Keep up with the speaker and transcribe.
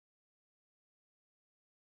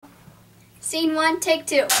Scene 1, take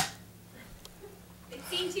 2. It's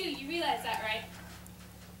scene 2, you realize that, right?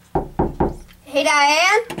 Hey,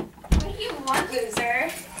 Diane. What do you want,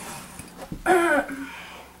 loser?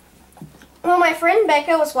 Well, my friend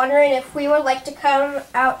Becca was wondering if we would like to come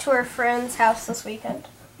out to her friend's house this weekend.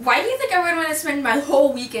 Why do you think I would want to spend my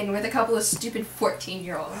whole weekend with a couple of stupid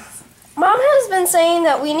 14-year-olds? Mom has been saying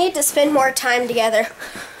that we need to spend more time together.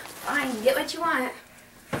 Fine, get what you want.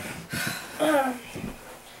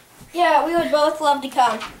 Yeah, we would both love to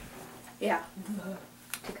come. Yeah,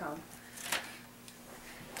 to come.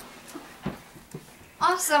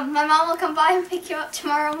 Awesome. My mom will come by and pick you up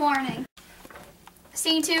tomorrow morning.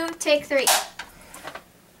 Scene 2, take 3.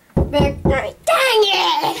 Dang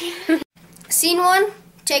it! Scene 1,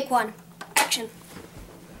 take 1. Action.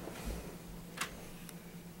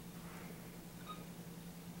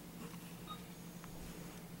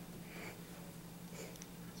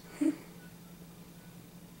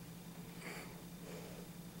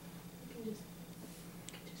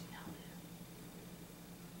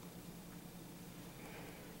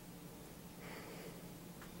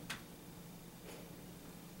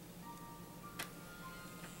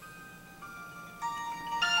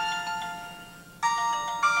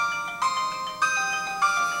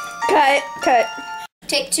 Cut.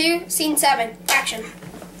 Take 2, scene 7, action.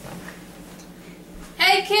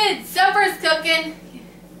 Hey kids, supper's cooking.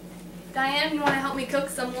 Diane, you want to help me cook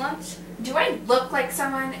some lunch? Do I look like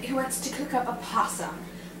someone who wants to cook up a possum?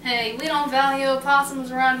 Hey, we don't value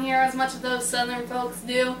opossums around here as much as those southern folks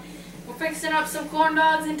do. We're fixing up some corn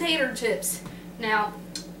dogs and tater chips. Now,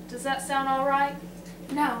 does that sound alright?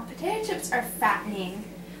 No, potato chips are fattening.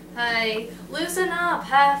 Hey, loosen up,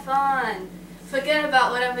 have fun. Forget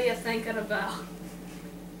about whatever you're thinking about.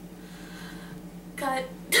 Cut.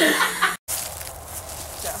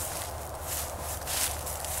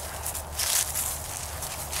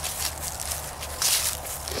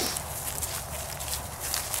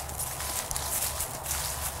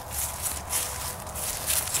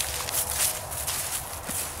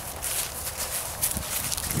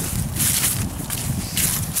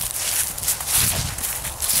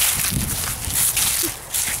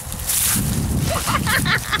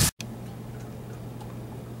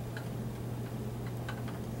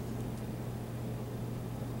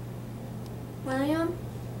 William?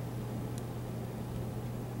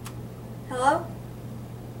 Hello?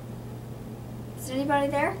 Is anybody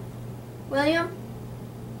there? William?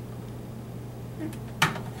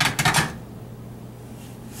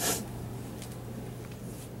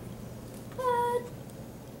 What?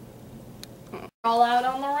 All out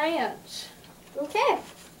on the ranch. Okay.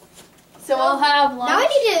 So we'll have lunch. Now I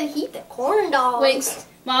need to heat the corn dogs. Wait,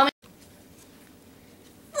 Mommy.